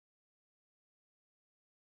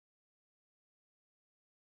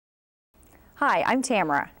Hi, I'm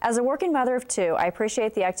Tamra. As a working mother of two, I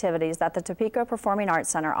appreciate the activities that the Topeka Performing Arts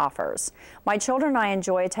Center offers. My children and I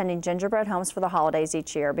enjoy attending gingerbread homes for the holidays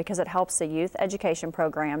each year because it helps the youth education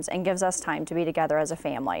programs and gives us time to be together as a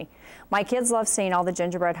family. My kids love seeing all the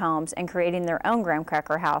gingerbread homes and creating their own graham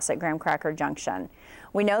cracker house at Graham Cracker Junction.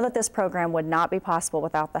 We know that this program would not be possible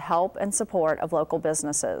without the help and support of local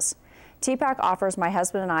businesses. tpac offers my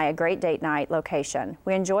husband and I a great date night location.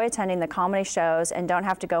 We enjoy attending the comedy shows and don't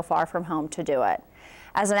have to go far from home to do it.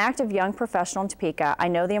 As an active young professional in Topeka, I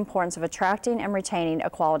know the importance of attracting and retaining a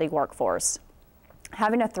quality workforce.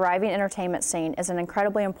 Having a thriving entertainment scene is an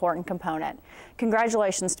incredibly important component.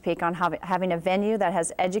 Congratulations, Topeka, on having a venue that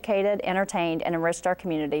has educated, entertained, and enriched our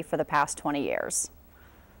community for the past 20 years.